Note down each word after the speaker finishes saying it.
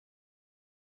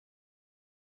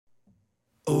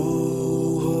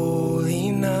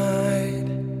holy night,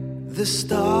 the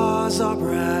stars are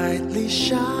brightly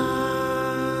shining.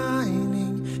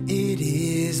 It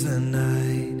is the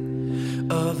night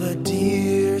of the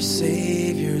dear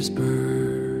Savior's birth.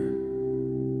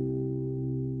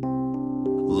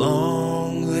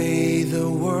 Long lay the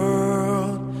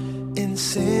world in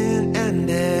sin and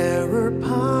error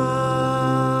pining,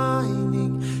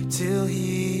 till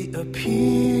he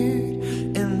appeared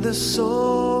and the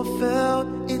soul felt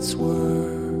its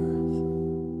worth.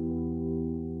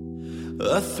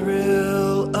 A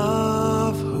thrill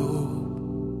of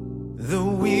hope, the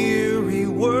weary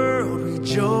world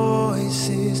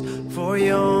rejoices, for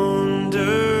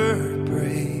yonder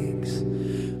breaks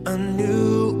a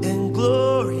new and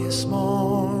glorious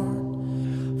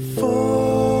morn.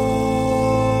 Fall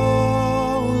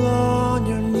on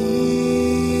your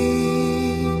knees,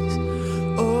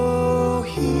 oh,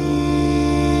 hear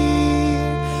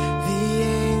the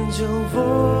angel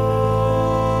voices,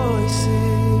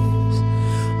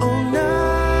 oh, night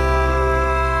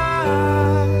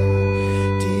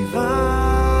divine,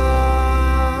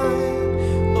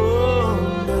 oh,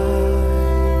 night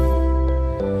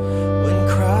when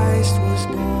Christ was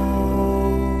born.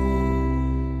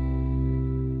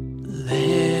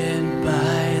 Led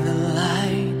by the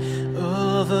light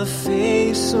of a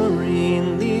face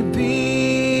serenely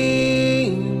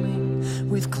beaming,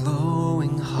 with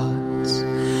glowing hearts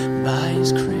by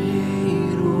his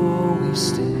cradle we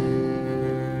stand.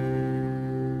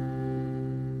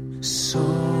 So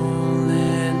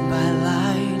led by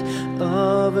light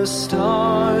of a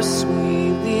star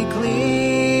sweetly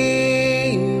gleaming,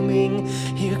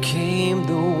 here came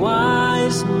the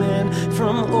wise men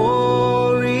from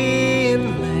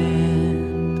Orient land.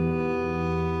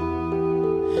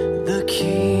 The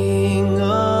King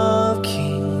of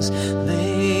Kings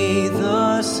lay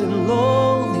thus in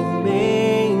lowly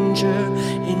manger,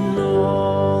 in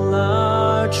all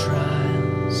our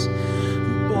trials,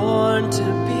 born to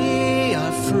be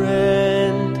our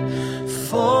friend.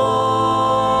 Fall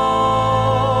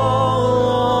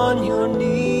on your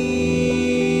knees,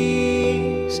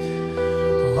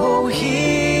 oh,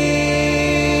 hear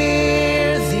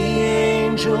the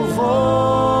angel voices,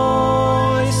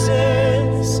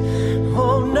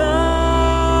 oh, night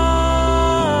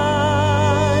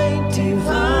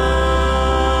divine,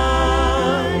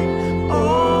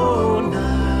 oh,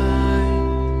 night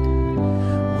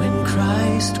when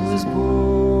Christ was born.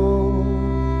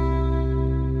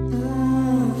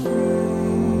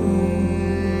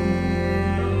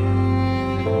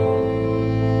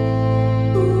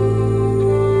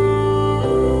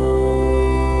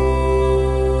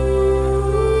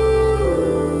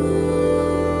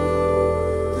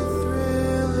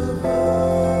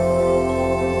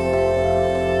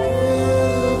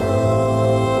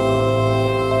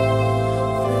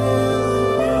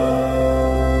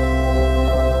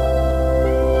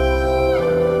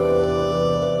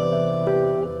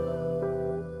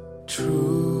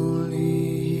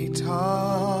 Truly he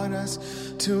taught us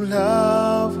to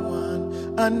love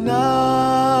one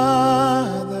another.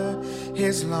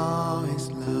 His law is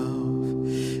love,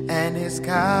 and his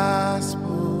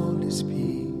gospel is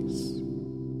peace.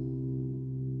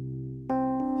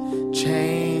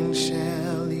 Chains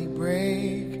shall he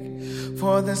break,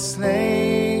 for the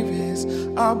slave is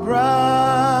our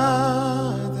brother,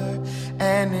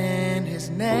 and in his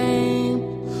name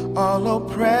all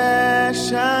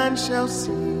oppression shall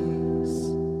cease.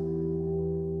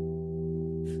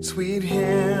 Sweet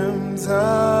hymns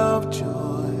of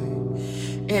joy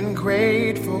in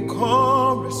grateful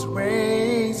chorus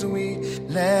raise we,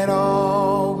 let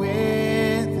all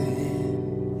within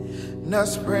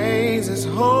us praise his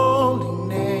holy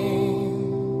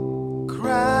name.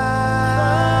 Christ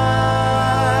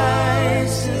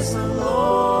is the Lord,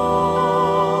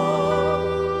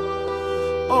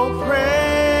 oh,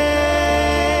 praise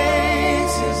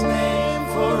his name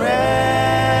forever.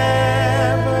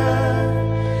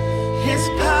 His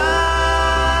power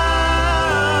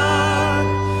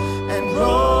and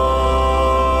glory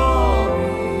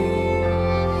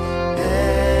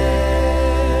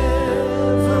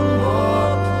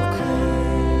evermore proclaim.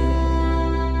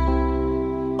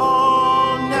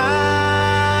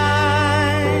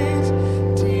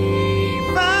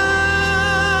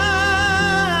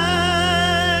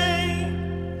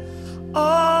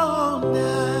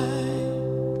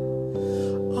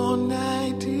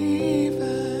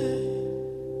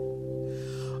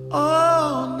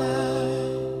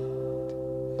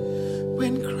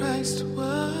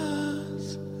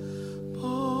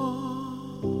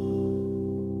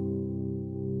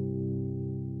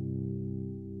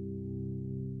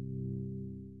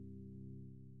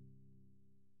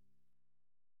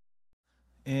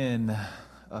 in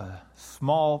a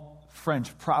small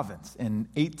French province in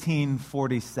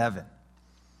 1847.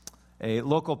 A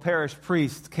local parish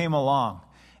priest came along,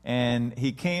 and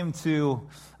he came to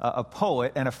a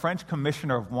poet and a French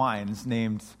commissioner of wines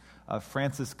named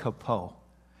Francis Cappeau.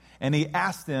 And he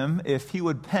asked him if he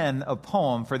would pen a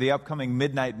poem for the upcoming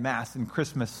midnight mass and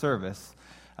Christmas service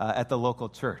at the local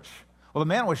church. Well, the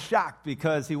man was shocked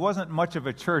because he wasn't much of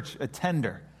a church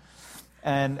attender.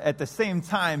 And at the same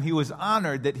time, he was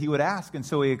honored that he would ask, and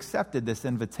so he accepted this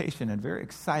invitation, and very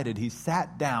excited, he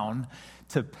sat down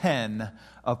to pen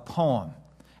a poem.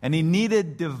 And he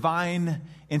needed divine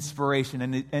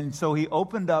inspiration, and so he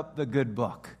opened up the good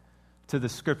book to the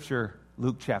scripture,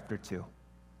 Luke chapter 2.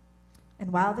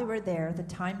 And while they were there, the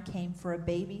time came for a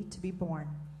baby to be born.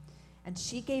 And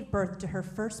she gave birth to her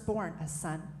firstborn, a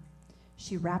son.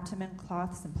 She wrapped him in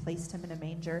cloths and placed him in a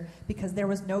manger because there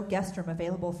was no guest room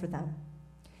available for them.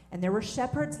 And there were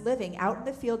shepherds living out in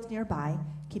the fields nearby,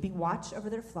 keeping watch over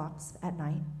their flocks at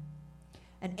night.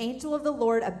 An angel of the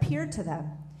Lord appeared to them,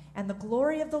 and the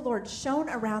glory of the Lord shone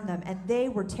around them, and they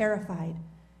were terrified.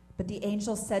 But the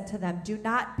angel said to them, "Do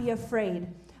not be afraid.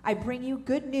 I bring you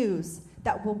good news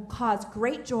that will cause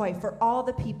great joy for all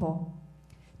the people.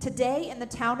 Today in the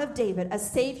town of David, a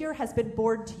Savior has been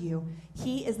born to you.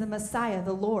 He is the Messiah,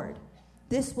 the Lord.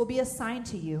 This will be a sign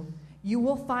to you. You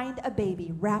will find a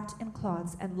baby wrapped in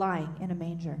cloths and lying in a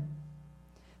manger."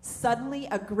 Suddenly,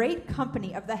 a great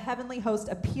company of the heavenly host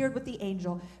appeared with the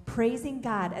angel, praising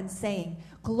God and saying,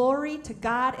 "Glory to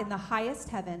God in the highest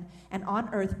heaven, and on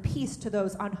earth peace to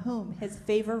those on whom his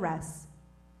favor rests."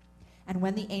 And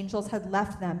when the angels had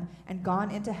left them and gone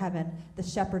into heaven, the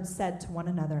shepherds said to one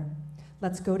another,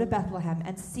 "Let's go to Bethlehem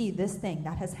and see this thing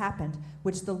that has happened,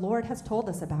 which the Lord has told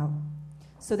us about."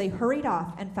 So they hurried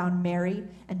off and found Mary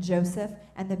and Joseph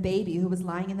and the baby who was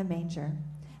lying in the manger.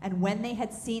 And when they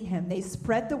had seen him, they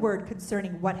spread the word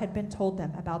concerning what had been told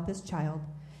them about this child.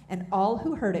 And all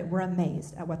who heard it were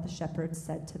amazed at what the shepherds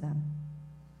said to them.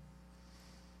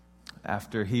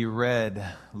 After he read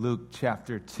Luke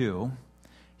chapter 2,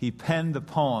 he penned the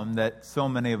poem that so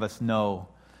many of us know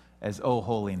as "O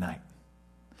Holy Night."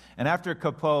 And after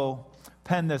Cappeau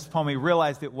penned this poem, he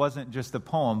realized it wasn't just a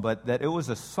poem, but that it was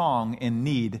a song in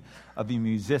need of a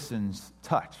musician's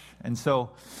touch. And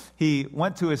so he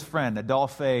went to his friend,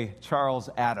 Adolphe Charles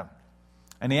Adam,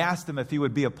 and he asked him if he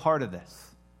would be a part of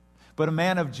this. But a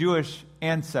man of Jewish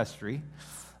ancestry,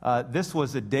 this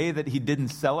was a day that he didn't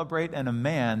celebrate and a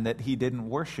man that he didn't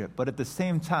worship. But at the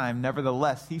same time,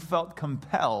 nevertheless, he felt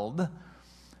compelled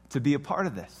to be a part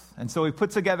of this. And so he put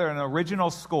together an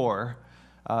original score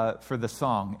for the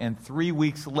song. And 3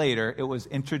 weeks later, it was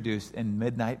introduced in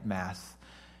midnight mass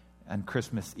and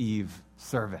Christmas Eve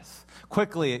service.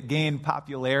 Quickly, it gained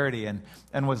popularity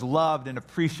and was loved and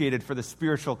appreciated for the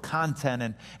spiritual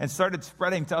content and started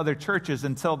spreading to other churches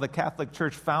until the Catholic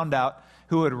Church found out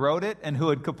who had wrote it and who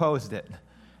had composed it.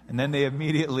 And then they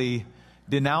immediately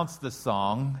denounced the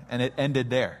song, and it ended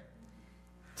there.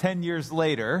 10 years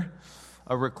later,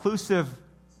 a reclusive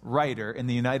writer in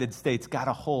the United States got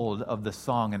a hold of the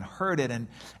song and heard it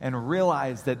and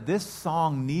realized that this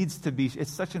song needs to be,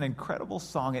 it's such an incredible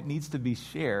song, it needs to be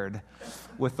shared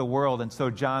with the world. And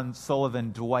so John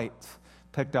Sullivan Dwight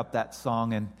picked up that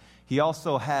song, and he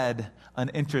also had an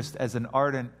interest as an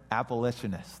ardent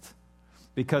abolitionist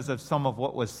because of some of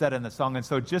what was said in the song. And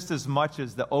so just as much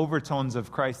as the overtones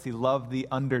of Christ, he loved the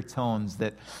undertones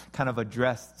that kind of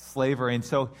addressed slavery. And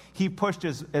so he pushed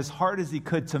as hard as he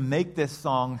could to make this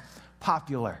song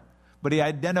popular. But he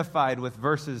identified with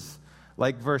verses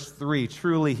like verse 3,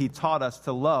 "Truly he taught us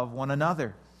to love one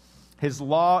another. His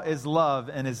law is love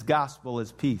and his gospel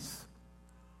is peace.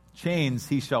 Chains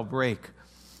he shall break,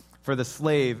 for the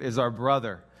slave is our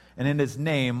brother, and in his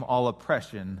name all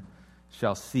oppression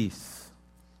shall cease."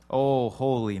 Oh,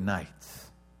 holy night.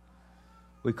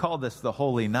 We call this the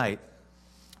holy night,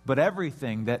 but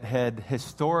everything that had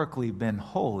historically been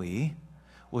holy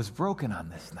was broken on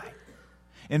this night.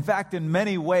 In fact, in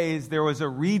many ways, there was a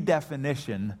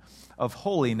redefinition of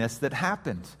holiness that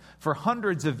happened. For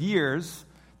hundreds of years,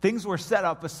 things were set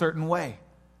up a certain way.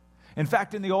 In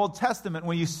fact, in the Old Testament,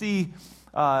 when you see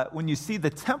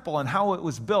the temple and how it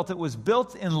was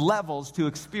built in levels to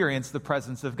experience the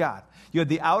presence of God. You had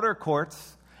the outer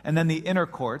courts, and then the inner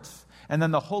courts, and then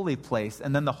the holy place,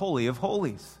 and then the Holy of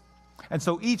Holies. And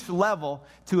so each level,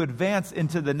 to advance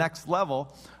into the next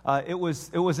level, it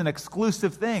was an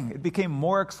exclusive thing. It became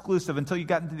more exclusive until you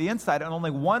got into the inside, and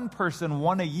only one person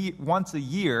once a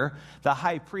year, the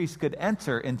high priest, could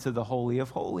enter into the Holy of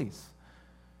Holies.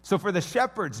 So for the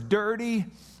shepherds, dirty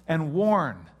and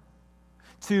worn,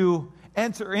 to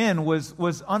enter in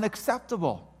was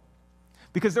unacceptable.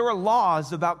 Because there were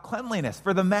laws about cleanliness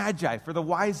for the Magi, for the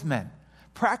wise men,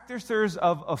 practicers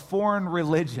of a foreign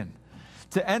religion.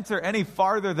 To enter any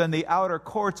farther than the outer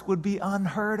courts would be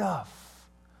unheard of.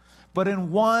 But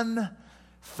in one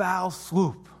foul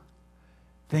swoop,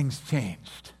 things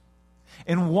changed.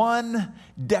 In one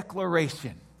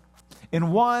declaration,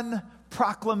 in one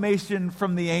proclamation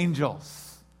from the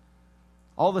angels,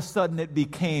 all of a sudden it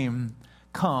became,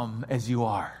 "Come as you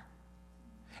are."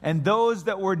 And those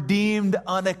that were deemed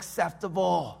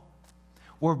unacceptable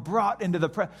were brought into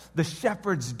the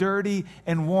shepherds, dirty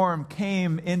and warm,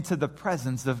 came into the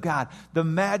presence of God. The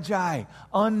Magi,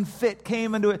 unfit,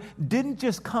 came into it. Didn't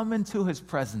just come into his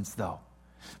presence, though,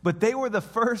 but they were the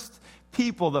first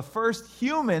people, the first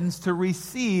humans to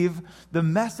receive the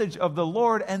message of the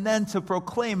Lord and then to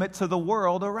proclaim it to the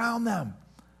world around them.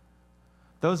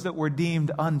 Those that were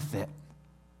deemed unfit,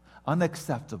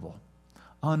 unacceptable,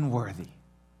 unworthy.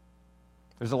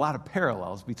 There's a lot of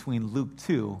parallels between Luke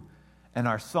 2 and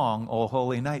our song, "O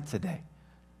Holy Night," today.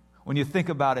 When you think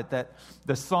about it, that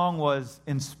the song was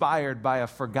inspired by a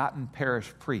forgotten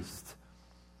parish priest,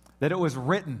 that it was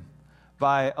written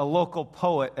by a local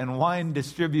poet and wine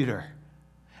distributor,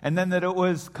 and then that it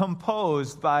was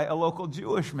composed by a local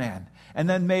Jewish man, and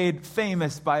then made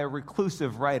famous by a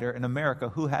reclusive writer in America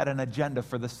who had an agenda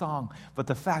for the song. But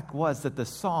the fact was that the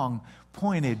song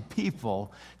pointed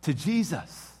people to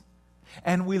Jesus.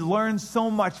 And we learn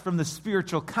so much from the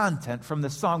spiritual content from the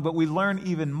song, but we learn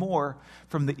even more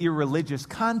from the irreligious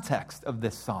context of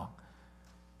this song.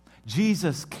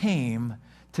 Jesus came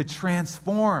to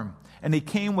transform, and he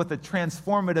came with a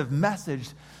transformative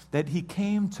message that he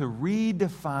came to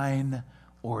redefine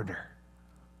order.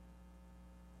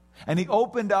 And he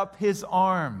opened up his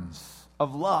arms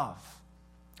of love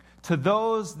to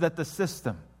those that the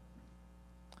system,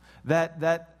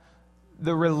 that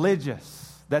the religious,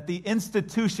 that the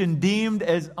institution deemed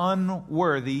as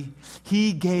unworthy,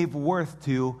 he gave worth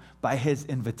to by his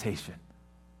invitation.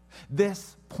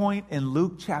 This point in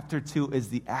Luke chapter 2 is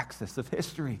the axis of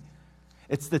history.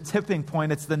 It's the tipping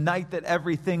point. It's the night that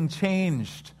everything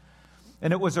changed.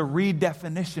 And it was a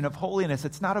redefinition of holiness.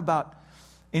 It's not about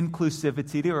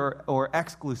inclusivity or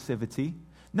exclusivity.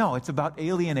 No, it's about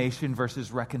alienation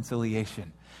versus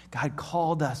reconciliation. God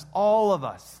called us, all of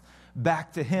us,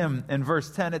 back to him. In verse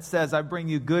 10 it says, "I bring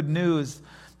you good news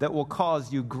that will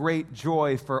cause you great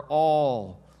joy for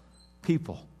all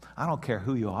people." I don't care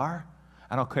who you are.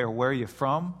 I don't care where you're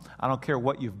from. I don't care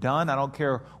what you've done. I don't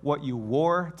care what you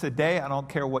wore today. I don't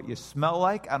care what you smell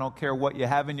like. I don't care what you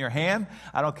have in your hand.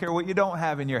 I don't care what you don't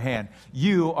have in your hand.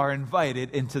 You are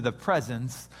invited into the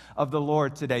presence of the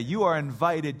Lord today. You are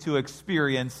invited to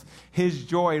experience his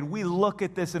joy. And we look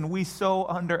at this and we so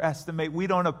underestimate, we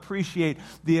don't appreciate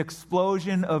the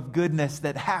explosion of goodness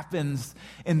that happens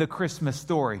in the Christmas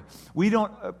story. We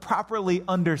don't properly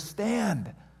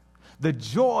understand the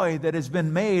joy that has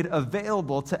been made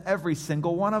available to every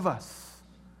single one of us.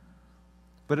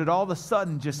 But it all of a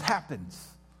sudden just happens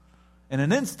in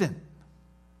an instant.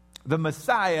 The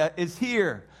Messiah is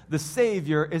here. The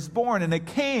Savior is born. And it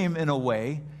came in a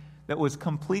way that was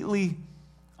completely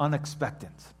unexpected.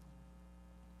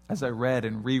 As I read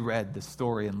and reread the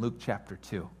story in Luke chapter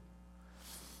 2,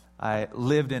 I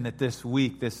lived in it this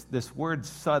week. This word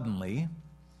 "suddenly,"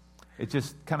 it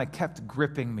just kind of kept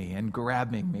gripping me and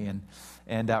grabbing me.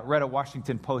 And read a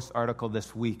Washington Post article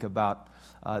this week about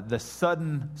the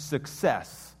sudden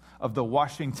success of the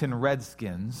Washington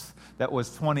Redskins that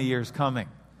was 20 years coming.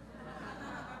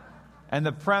 And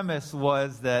the premise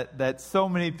was that so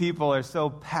many people are so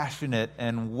passionate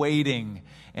and waiting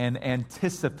and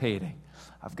anticipating.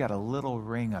 I've got a little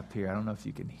ring up here. I don't know if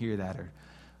you can hear that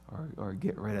or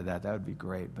get rid of that. That would be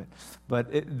great. But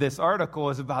this article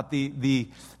is about the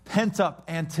pent-up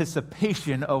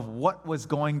anticipation of what was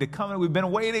going to come. And we've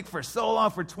been waiting for so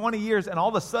long, for 20 years, and all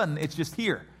of a sudden, it's just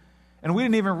here. And we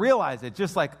didn't even realize it.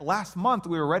 Just like last month,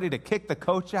 we were ready to kick the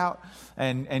coach out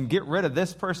and get rid of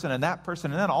this person and that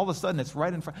person. And then all of a sudden, it's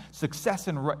right in front. Success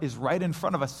is right in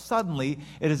front of us. Suddenly,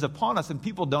 it is upon us, and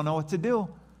people don't know what to do.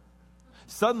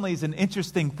 Suddenly is an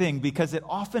interesting thing because it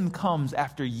often comes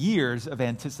after years of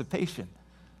anticipation.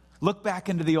 Look back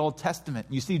into the Old Testament.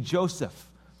 You see Joseph.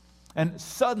 And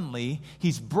suddenly,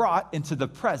 he's brought into the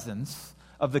presence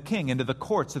of the king, into the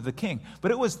courts of the king.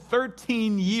 But it was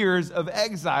 13 years of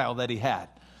exile that he had.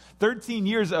 13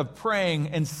 years of praying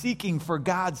and seeking for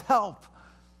God's help.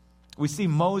 We see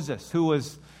Moses, who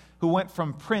went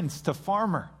from prince to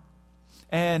farmer.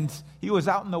 And he was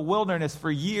out in the wilderness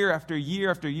for year after year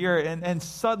after year. And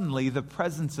suddenly the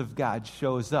presence of God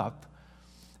shows up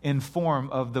in form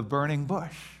of the burning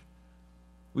bush.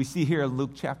 We see here in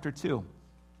Luke chapter 2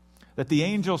 that the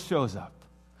angel shows up.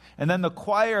 And then the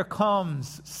choir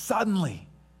comes suddenly,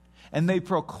 and they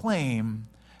proclaim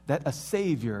that a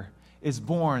Savior is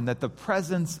born, that the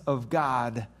presence of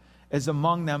God is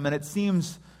among them. And it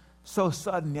seems so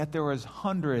sudden, yet there was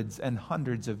hundreds and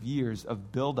hundreds of years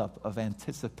of buildup, of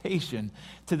anticipation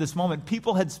to this moment.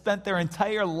 People had spent their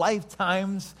entire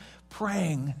lifetimes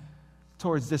praying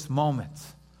towards this moment,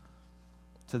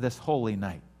 to this holy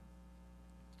night.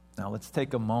 Now let's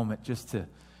take a moment just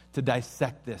to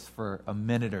dissect this for a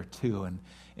minute or two and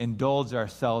indulge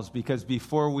ourselves, because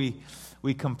before we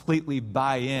completely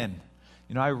buy in,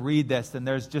 I read this and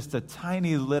there's just a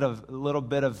tiny little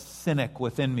bit of cynic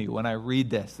within me when I read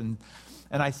this. And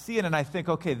I see it and I think,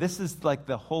 okay, this is like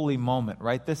the holy moment,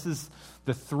 right? This is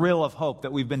the thrill of hope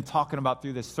that we've been talking about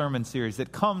through this sermon series.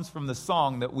 It comes from the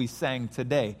song that we sang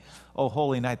today, "O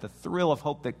Holy Night," the thrill of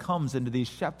hope that comes into these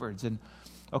shepherds. And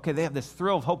okay, they have this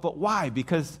thrill of hope, but why?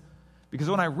 Because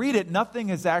when I read it, nothing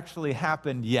has actually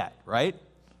happened yet, right?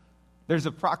 There's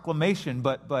a proclamation,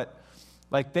 but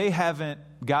like they haven't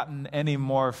gotten any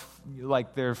more,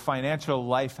 like their financial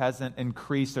life hasn't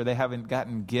increased, or they haven't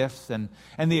gotten gifts, and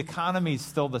the economy's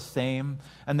still the same,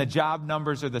 and the job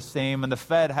numbers are the same, and the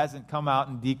Fed hasn't come out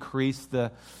and decreased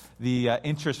the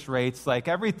interest rates. Like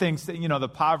everything's, the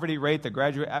poverty rate, the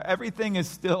graduate, everything is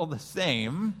still the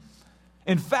same.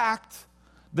 In fact,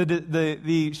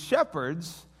 the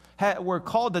shepherds were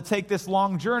called to take this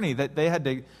long journey, that they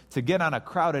had to get on a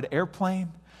crowded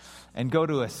airplane and go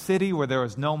to a city where there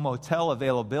was no motel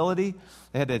availability.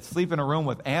 They had to sleep in a room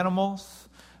with animals.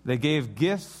 They gave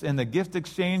gifts in the gift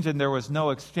exchange, and there was no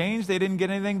exchange. They didn't get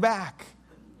anything back.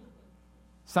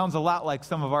 Sounds a lot like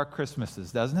some of our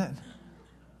Christmases, doesn't it?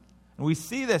 And we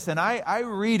see this, and I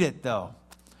read it, though,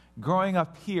 growing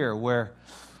up here where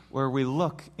we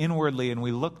look inwardly and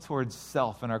we look towards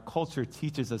self, and our culture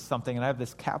teaches us something, and I have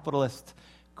this capitalist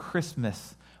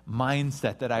Christmas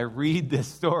mindset that I read this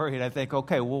story and I think,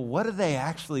 okay, well, what are they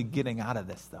actually getting out of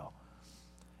this, though?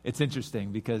 It's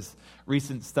interesting because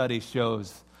recent study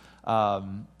shows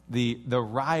the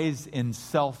rise in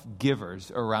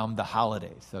self-givers around the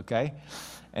holidays, okay?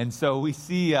 And so we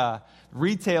see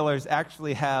retailers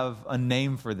actually have a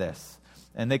name for this,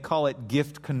 and they call it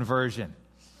gift conversion,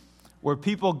 where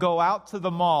people go out to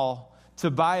the mall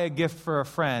to buy a gift for a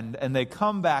friend, and they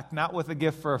come back not with a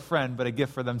gift for a friend, but a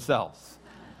gift for themselves.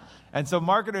 And so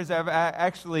marketers have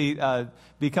actually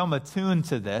become attuned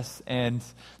to this. And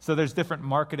so there's different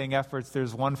marketing efforts.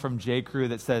 There's one from J. Crew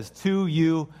that says, "To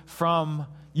you, from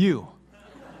you."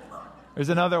 There's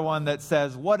another one that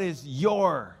says, "What is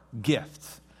your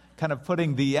gift?" Kind of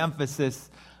putting the emphasis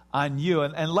on you.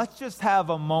 And let's just have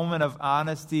a moment of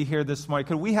honesty here this morning.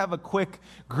 Could we have a quick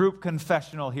group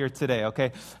confessional here today,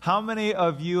 okay? How many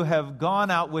of you have gone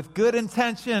out with good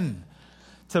intention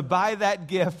to buy that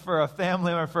gift for a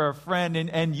family or for a friend,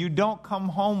 and you don't come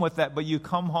home with that, but you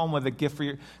come home with a gift for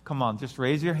your... Come on, just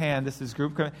raise your hand. This is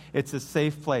group... It's a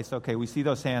safe place. Okay, we see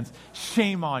those hands.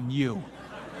 Shame on you.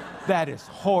 That is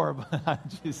horrible. I'm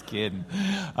just kidding.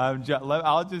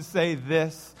 I'll just say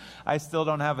this. I still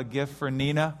don't have a gift for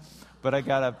Nina, but I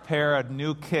got a pair of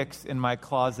new kicks in my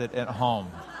closet at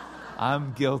home.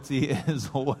 I'm guilty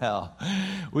as well.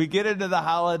 We get into the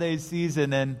holiday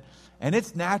season, and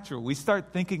it's natural. We start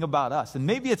thinking about us. And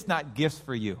maybe it's not gifts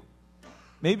for you.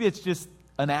 Maybe it's just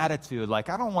an attitude. Like,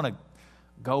 I don't want to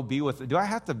go be with... Do I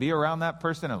have to be around that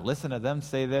person and listen to them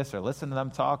say this or listen to them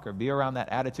talk or be around that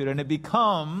attitude? And it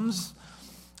becomes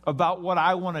about what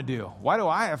I want to do. Why do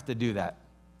I have to do that?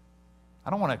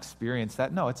 I don't want to experience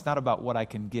that. No, it's not about what I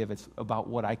can give. It's about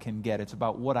what I can get. It's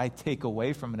about what I take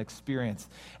away from an experience.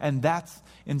 And that's,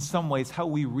 in some ways, how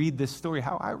we read this story,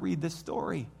 how I read this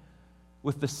story,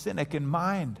 with the cynic in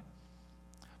mind.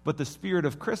 But the spirit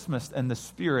of Christmas and the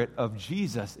spirit of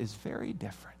Jesus is very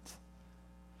different.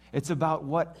 It's about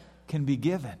what can be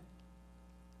given,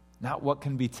 not what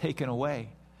can be taken away.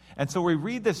 And so we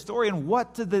read this story, and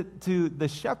what do the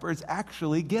shepherds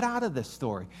actually get out of this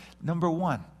story? Number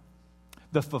one,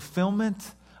 the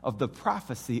fulfillment of the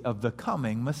prophecy of the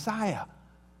coming Messiah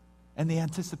and the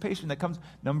anticipation that comes.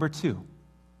 Number two,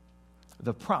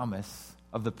 the promise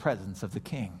of the presence of the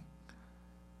King.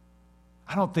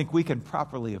 I don't think we can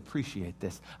properly appreciate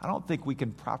this. I don't think we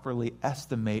can properly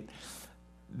estimate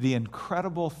the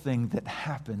incredible thing that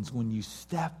happens when you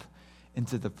step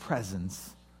into the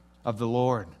presence of the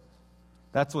Lord.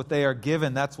 That's what they are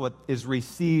given. That's what is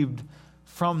received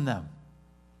from them.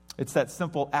 It's that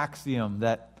simple axiom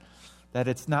that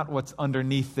it's not what's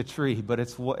underneath the tree, but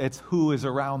it's who is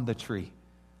around the tree.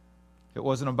 It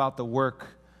wasn't about the work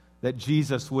that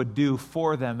Jesus would do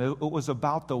for them. It was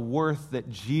about the worth that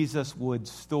Jesus would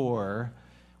store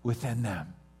within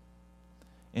them.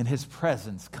 In his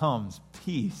presence comes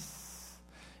peace.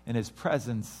 In his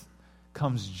presence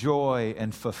comes joy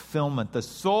and fulfillment. The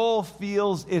soul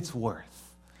feels its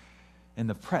worth in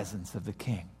the presence of the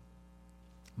King.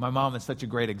 My mom is such a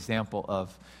great example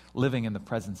of living in the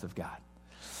presence of God.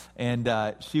 And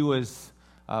she was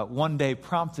one day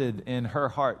prompted in her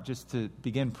heart just to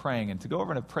begin praying and to go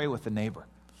over and to pray with a neighbor.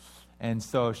 And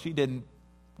so she didn't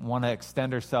want to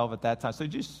extend herself at that time. So she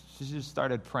just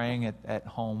started praying at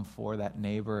home for that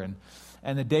neighbor.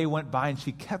 And the day went by, and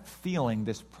she kept feeling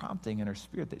this prompting in her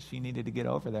spirit that she needed to get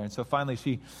over there. And so finally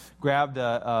she grabbed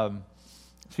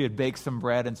she had baked some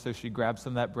bread, and so she grabbed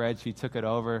some of that bread. She took it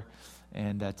over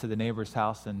and to the neighbor's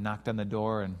house and knocked on the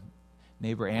door, and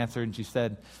neighbor answered, and she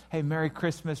said, "Hey, Merry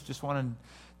Christmas. Just wanted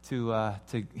to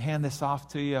hand this off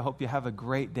to you. I hope you have a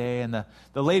great day." And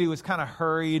the lady was kind of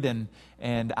hurried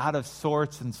and out of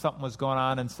sorts, and something was going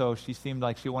on, and so she seemed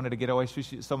like she wanted to get away.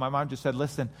 So my mom just said,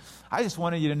 "Listen, I just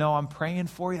wanted you to know I'm praying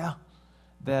for you,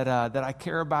 that I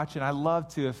care about you, and I'd love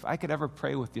to, if I could ever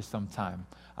pray with you sometime,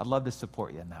 I'd love to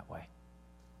support you in that way."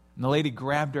 And the lady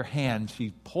grabbed her hand.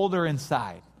 She pulled her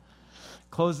inside,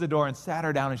 closed the door, and sat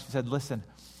her down, and she said, "Listen,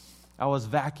 I was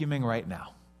vacuuming right now,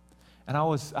 and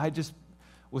I just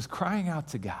was crying out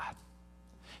to God,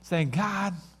 saying,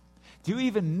 God, do you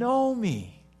even know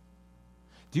me?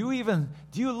 Do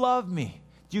you love me?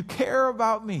 Do you care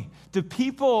about me? Do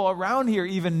people around here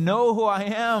even know who I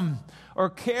am or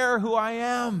care who I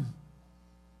am?"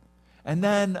 And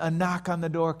then a knock on the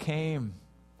door came,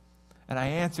 and I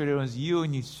answered. It was you,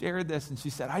 and you shared this, and she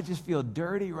said, "I just feel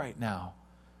dirty right now."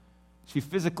 She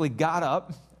physically got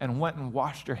up and went and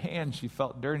washed her hands. She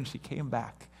felt dirty, and she came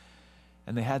back.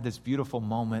 And they had this beautiful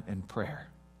moment in prayer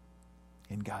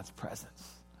in God's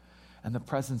presence. And the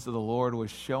presence of the Lord was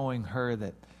showing her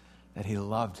that he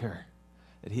loved her,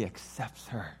 that he accepts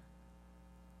her.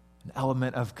 An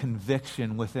element of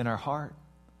conviction within her heart.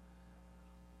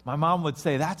 My mom would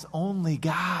say, that's only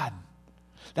God.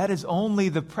 That is only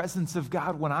the presence of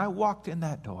God. When I walked in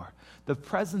that door, the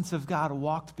presence of God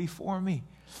walked before me.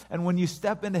 And when you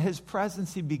step into his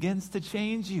presence, he begins to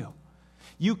change you.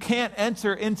 You can't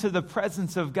enter into the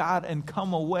presence of God and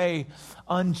come away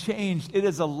unchanged. It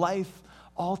is a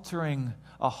life-altering,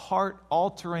 a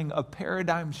heart-altering, a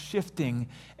paradigm-shifting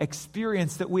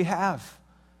experience that we have.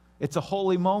 It's a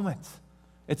holy moment.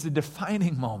 It's a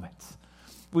defining moment.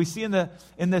 We see in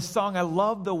this song, I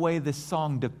love the way this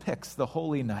song depicts the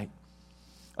holy night.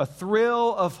 A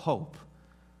thrill of hope.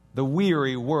 The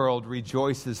weary world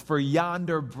rejoices, for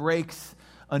yonder breaks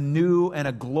a new and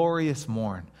a glorious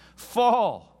morn.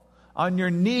 Fall on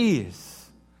your knees.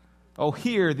 Oh,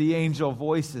 hear the angel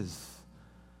voices.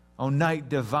 O night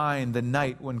divine, the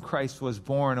night when Christ was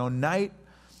born. O night,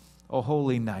 O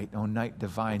holy night, O night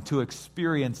divine. To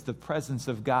experience the presence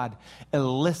of God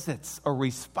elicits a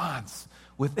response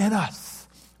within us.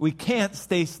 We can't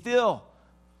stay still.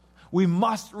 We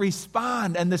must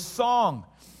respond. And the song,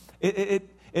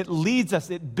 it leads us.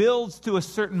 It builds to a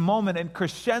certain moment and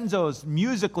crescendos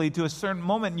musically to a certain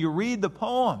moment. And you read the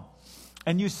poem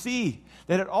and you see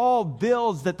that it all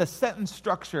builds, that the sentence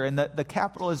structure and the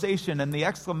capitalization and the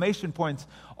exclamation points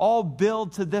all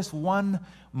build to this one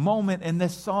moment in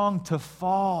this song, to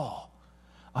fall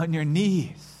on your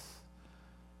knees.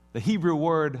 The Hebrew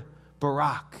word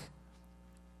barak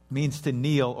means to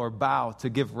kneel or bow, to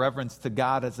give reverence to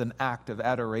God as an act of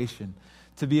adoration,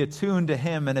 to be attuned to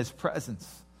him and his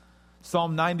presence.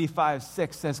 Psalm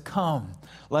 95:6 says, "Come,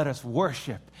 let us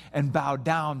worship and bow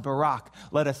down, Barak.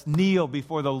 Let us kneel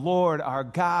before the Lord our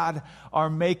God, our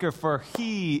Maker, for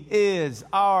he is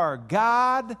our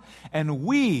God, and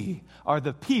we are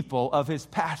the people of his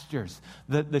pastures,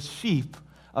 the sheep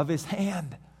of his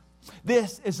hand."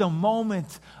 This is a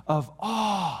moment of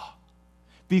awe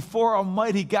before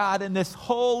Almighty God in this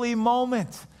holy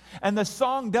moment. And the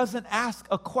song doesn't ask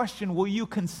a question, will you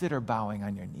consider bowing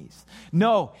on your knees?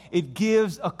 No, it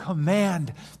gives a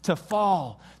command to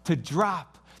fall, to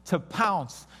drop, to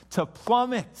pounce, to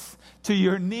plummet to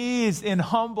your knees in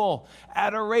humble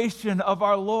adoration of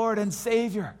our Lord and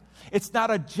Savior. It's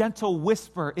not a gentle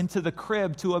whisper into the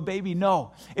crib to a baby.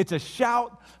 No, it's a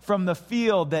shout from the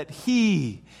field that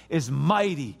he is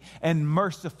mighty and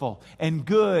merciful and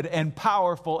good and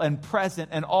powerful and present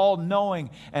and all-knowing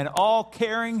and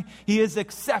all-caring. He is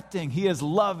accepting. He is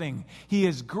loving. He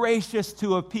is gracious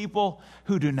to a people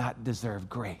who do not deserve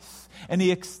grace. And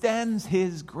he extends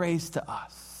his grace to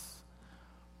us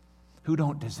who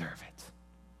don't deserve it.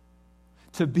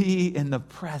 To be in the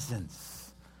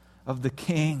presence of the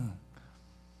King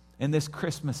in this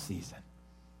Christmas season.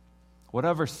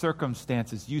 Whatever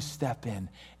circumstances you step in,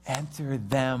 enter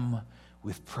them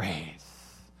with praise,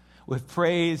 with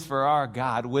praise for our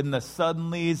God. When the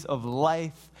suddenlies of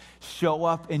life show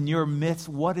up in your midst,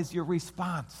 what is your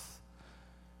response?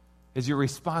 Is your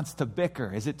response to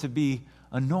bicker? Is it to be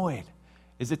annoyed?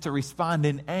 Is it to respond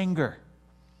in anger?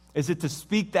 Is it to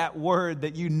speak that word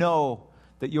that you know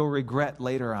that you'll regret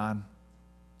later on?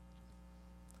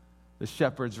 The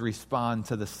shepherds respond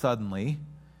to the suddenly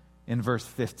in verse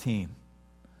 15.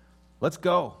 Let's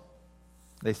go,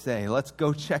 they say. Let's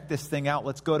go check this thing out.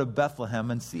 Let's go to Bethlehem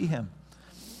and see him.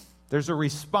 There's a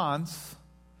response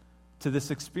to this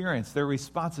experience. Their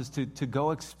response is to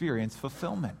go experience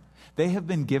fulfillment. They have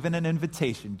been given an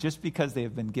invitation. Just because they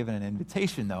have been given an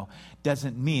invitation, though,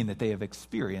 doesn't mean that they have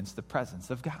experienced the presence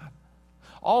of God.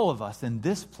 All of us in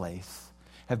this place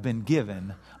have been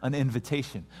given an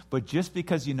invitation. But just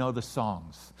because you know the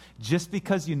songs, just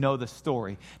because you know the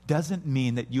story, doesn't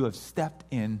mean that you have stepped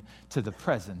into the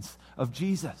presence of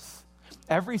Jesus.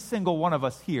 Every single one of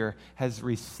us here has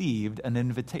received an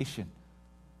invitation,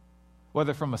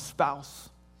 whether from a spouse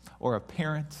or a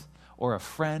parent or a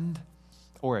friend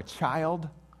or a child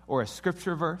or a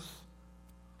scripture verse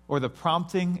or the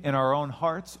prompting in our own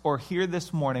hearts, or here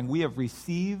this morning we have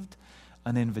received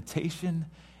an invitation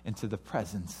into the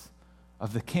presence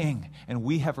of the King. And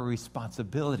we have a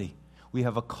responsibility. We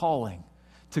have a calling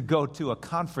to go to a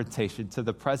confrontation to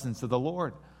the presence of the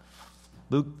Lord.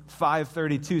 Luke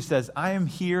 5:32 says, I am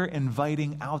here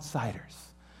inviting outsiders,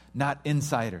 not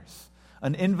insiders.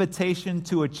 An invitation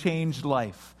to a changed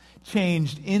life,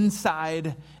 changed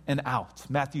inside and out.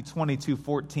 Matthew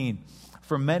 22:14.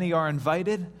 For many are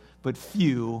invited, but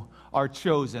few are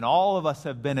chosen. All of us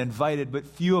have been invited, but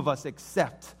few of us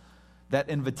accept that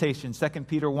invitation. 2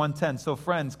 Peter 1:10. So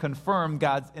friends, confirm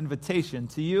God's invitation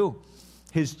to you,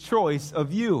 his choice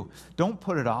of you. Don't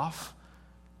put it off.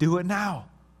 Do it now.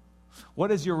 What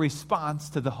is your response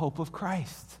to the hope of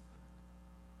Christ?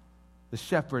 The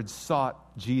shepherds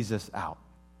sought Jesus out.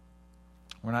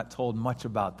 We're not told much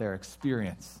about their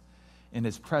experience in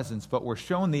his presence, but we're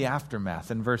shown the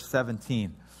aftermath in verse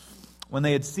 17. When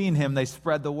they had seen him, they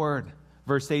spread the word.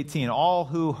 Verse 18, all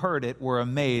who heard it were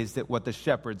amazed at what the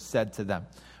shepherds said to them.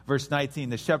 Verse 19,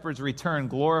 the shepherds returned,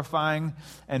 glorifying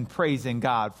and praising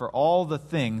God for all the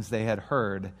things they had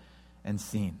heard and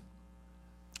seen.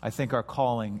 I think our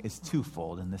calling is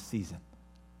twofold in this season.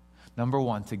 Number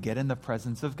one, to get in the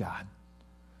presence of God.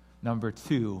 Number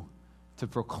two, to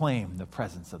proclaim the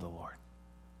presence of the Lord.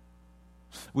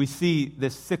 We see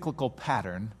this cyclical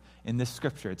pattern in this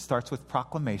scripture. It starts with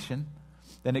proclamation,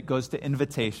 then it goes to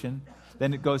invitation,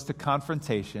 then it goes to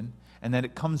confrontation, and then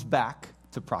it comes back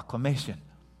to proclamation.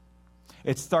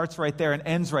 It starts right there and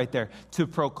ends right there. To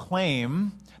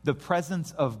proclaim the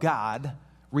presence of God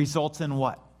results in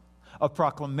what? A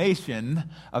proclamation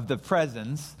of the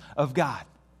presence of God.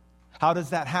 How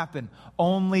does that happen?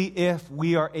 Only if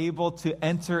we are able to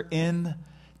enter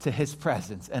into his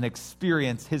presence and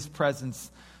experience his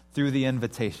presence through the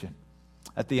invitation.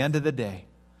 At the end of the day,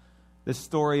 this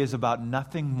story is about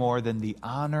nothing more than the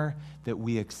honor that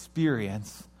we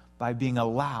experience by being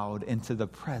allowed into the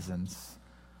presence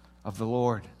of the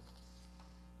Lord.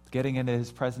 Getting into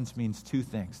his presence means two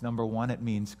things. Number one, it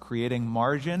means creating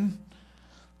margin,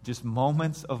 just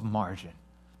moments of margin,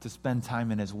 to spend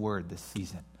time in his word this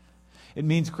season. It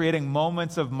means creating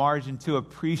moments of margin to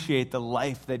appreciate the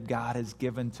life that God has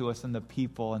given to us and the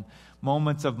people, and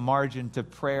moments of margin to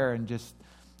prayer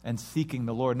and seeking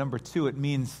the Lord. Number two, it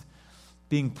means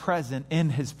being present in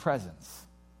his presence.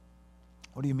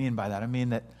 What do you mean by that? I mean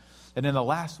that in the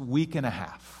last week and a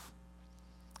half,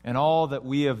 and all that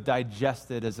we have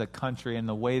digested as a country and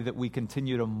the way that we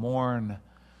continue to mourn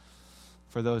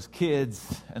for those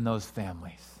kids and those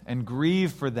families and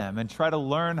grieve for them and try to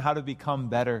learn how to become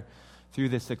better through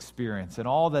this experience and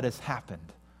all that has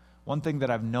happened, one thing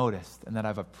that I've noticed and that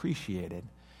I've appreciated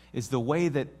is the way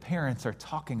that parents are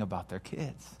talking about their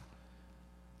kids.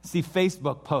 See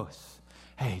Facebook posts.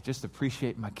 Hey, just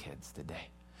appreciate my kids today.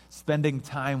 Spending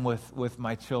time with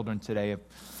my children today.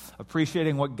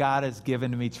 Appreciating what God has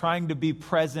given to me. Trying to be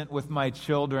present with my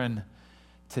children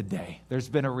today. There's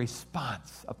been a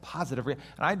response, a positive and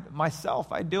I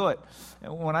do it.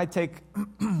 When I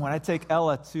take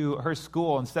Ella to her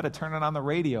school, instead of turning on the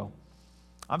radio,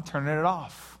 I'm turning it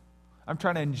off. I'm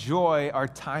trying to enjoy our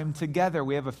time together.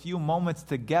 We have a few moments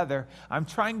together. I'm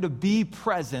trying to be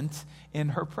present in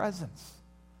her presence.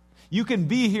 You can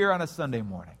be here on a Sunday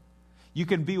morning. You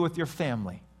can be with your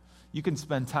family. You can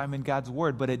spend time in God's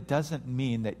word, but it doesn't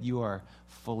mean that you are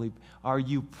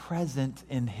you present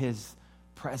in his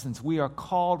presence? We are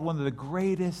called, one of the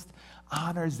greatest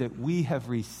honors that we have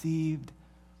received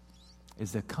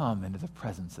is to come into the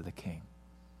presence of the King.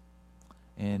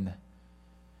 In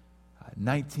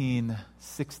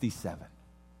 1967.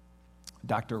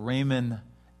 Dr. Raymond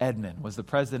Edmond was the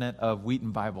president of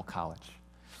Wheaton Bible College.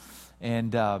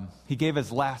 And he gave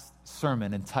his last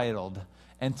sermon entitled,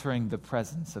 Entering the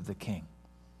Presence of the King.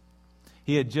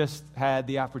 He had just had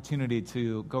the opportunity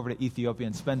to go over to Ethiopia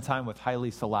and spend time with Haile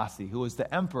Selassie, who was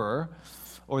the emperor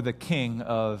or the king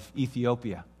of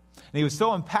Ethiopia. And he was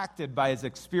so impacted by his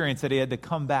experience that he had to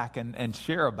come back and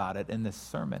share about it in this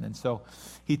sermon. And so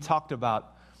he talked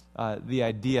about the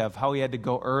idea of how he had to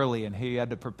go early and he had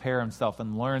to prepare himself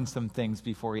and learn some things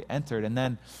before he entered. And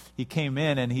then he came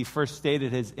in and he first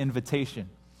stated his invitation.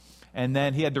 And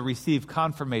then he had to receive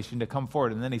confirmation to come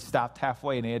forward. And then he stopped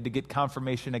halfway and he had to get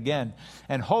confirmation again.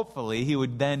 And hopefully he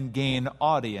would then gain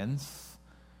audience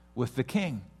with the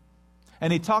king.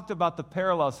 And he talked about the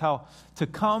parallels, how to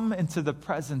come into the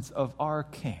presence of our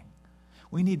king,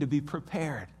 we need to be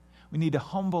prepared. We need to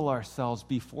humble ourselves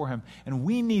before him. And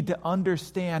we need to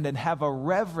understand and have a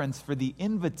reverence for the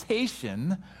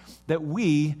invitation that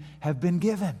we have been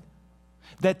given.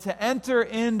 That to enter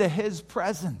into his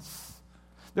presence,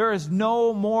 there is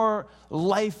no more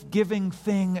life-giving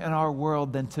thing in our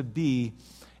world than to be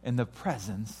in the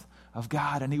presence of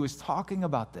God. And he was talking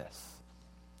about this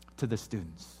to the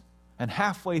students. And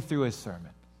halfway through his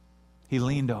sermon, he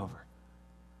leaned over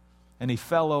and he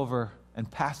fell over and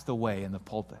passed away in the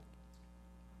pulpit.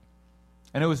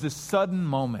 And it was this sudden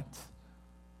moment,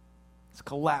 this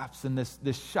collapse and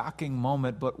this shocking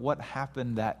moment. But what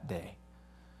happened that day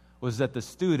was that the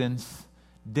students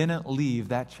didn't leave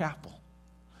that chapel.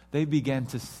 They began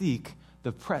to seek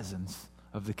the presence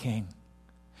of the king.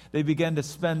 They began to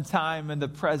spend time in the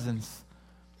presence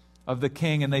of the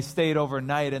king, and they stayed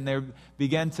overnight, and there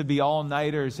began to be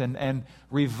all-nighters, and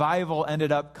revival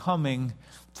ended up coming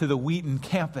to the Wheaton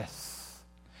campus.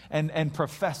 And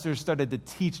professors started to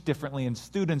teach differently, and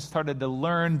students started to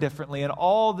learn differently, and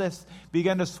all this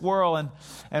began to swirl.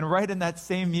 And right in that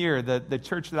same year, the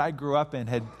church that I grew up in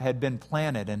had been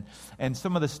planted, and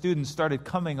some of the students started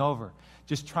coming over,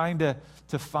 just trying to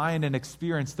find and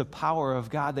experience the power of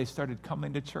God. They started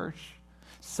coming to church.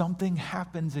 Something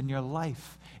happens in your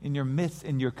life, in your midst,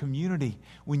 in your community,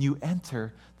 when you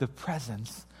enter the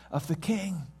presence of the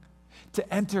King.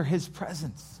 To enter his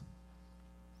presence,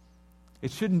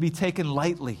 it shouldn't be taken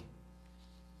lightly.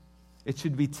 It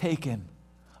should be taken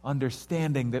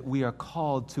understanding that we are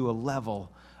called to a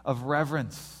level of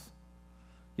reverence.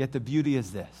 Yet the beauty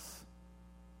is this: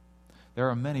 there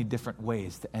are many different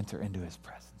ways to enter into his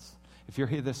presence. If you're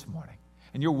here this morning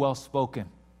and you're well-spoken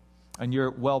and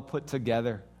you're well put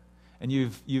together and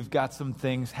you've got some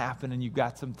things happening, you've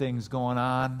got some things going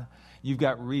on, you've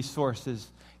got resources,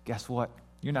 guess what?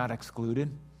 You're not excluded.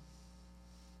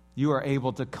 You are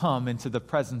able to come into the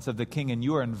presence of the king, and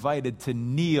you are invited to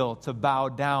kneel, to bow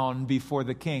down before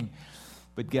the king.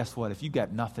 But guess what? If you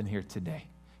got nothing here today,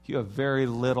 you have very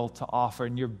little to offer,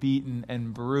 and you're beaten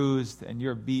and bruised, and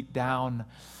you're beat down,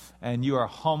 and you are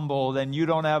humbled, and you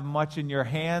don't have much in your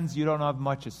hands, you don't have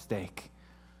much at stake,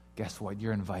 guess what?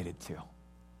 You're invited to.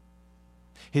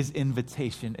 His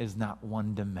invitation is not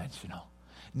one-dimensional.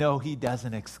 No, he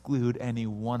doesn't exclude any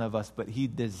one of us, but he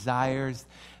desires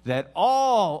that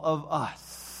all of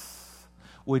us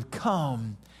would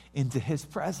come into his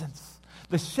presence.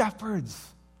 The shepherds.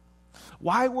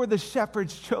 Why were the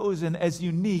shepherds chosen as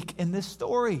unique in this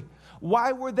story?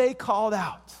 Why were they called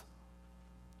out?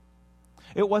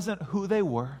 It wasn't who they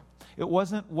were. It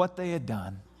wasn't what they had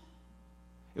done.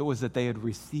 It was that they had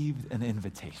received an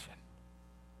invitation.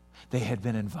 They had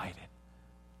been invited.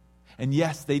 And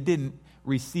yes, they didn't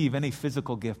receive any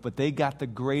physical gift, but they got the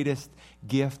greatest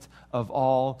gift of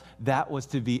all. That was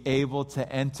to be able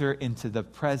to enter into the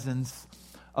presence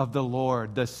of the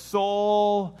Lord. The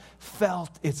soul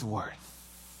felt its worth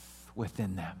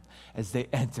within them as they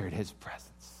entered his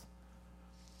presence.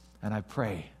 And I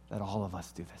pray that all of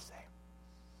us do the same.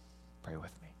 Pray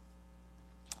with me.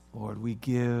 Lord, we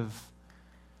give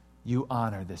you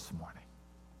honor this morning.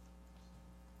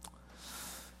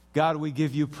 God, we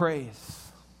give you praise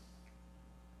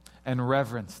and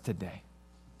reverence today.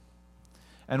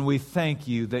 And we thank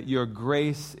you that your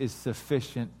grace is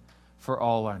sufficient for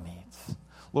all our needs.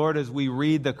 Lord, as we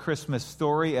read the Christmas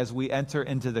story, as we enter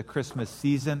into the Christmas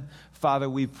season, Father,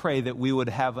 we pray that we would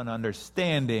have an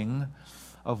understanding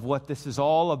of what this is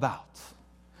all about.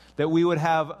 That we would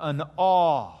have an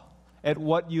awe at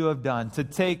what you have done, to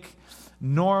take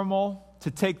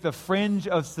the fringe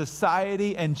of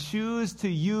society and choose to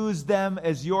use them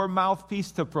as your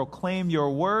mouthpiece to proclaim your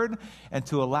word and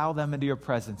to allow them into your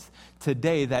presence.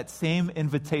 Today, that same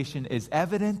invitation is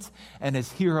evident and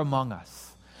is here among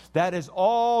us. That is,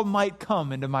 all might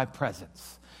come into my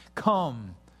presence.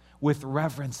 Come with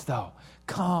reverence, though.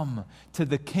 Come to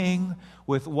the King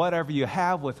with whatever you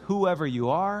have, with whoever you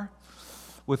are,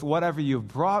 with whatever you've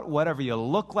brought, whatever you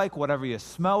look like, whatever you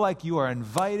smell like. You are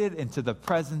invited into the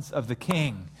presence of the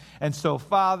King. And so,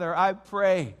 Father, I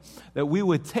pray that we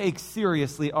would take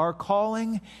seriously our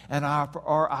calling and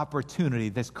our opportunity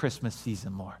this Christmas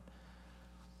season, Lord.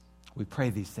 We pray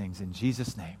these things in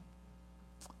Jesus' name.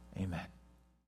 Amen.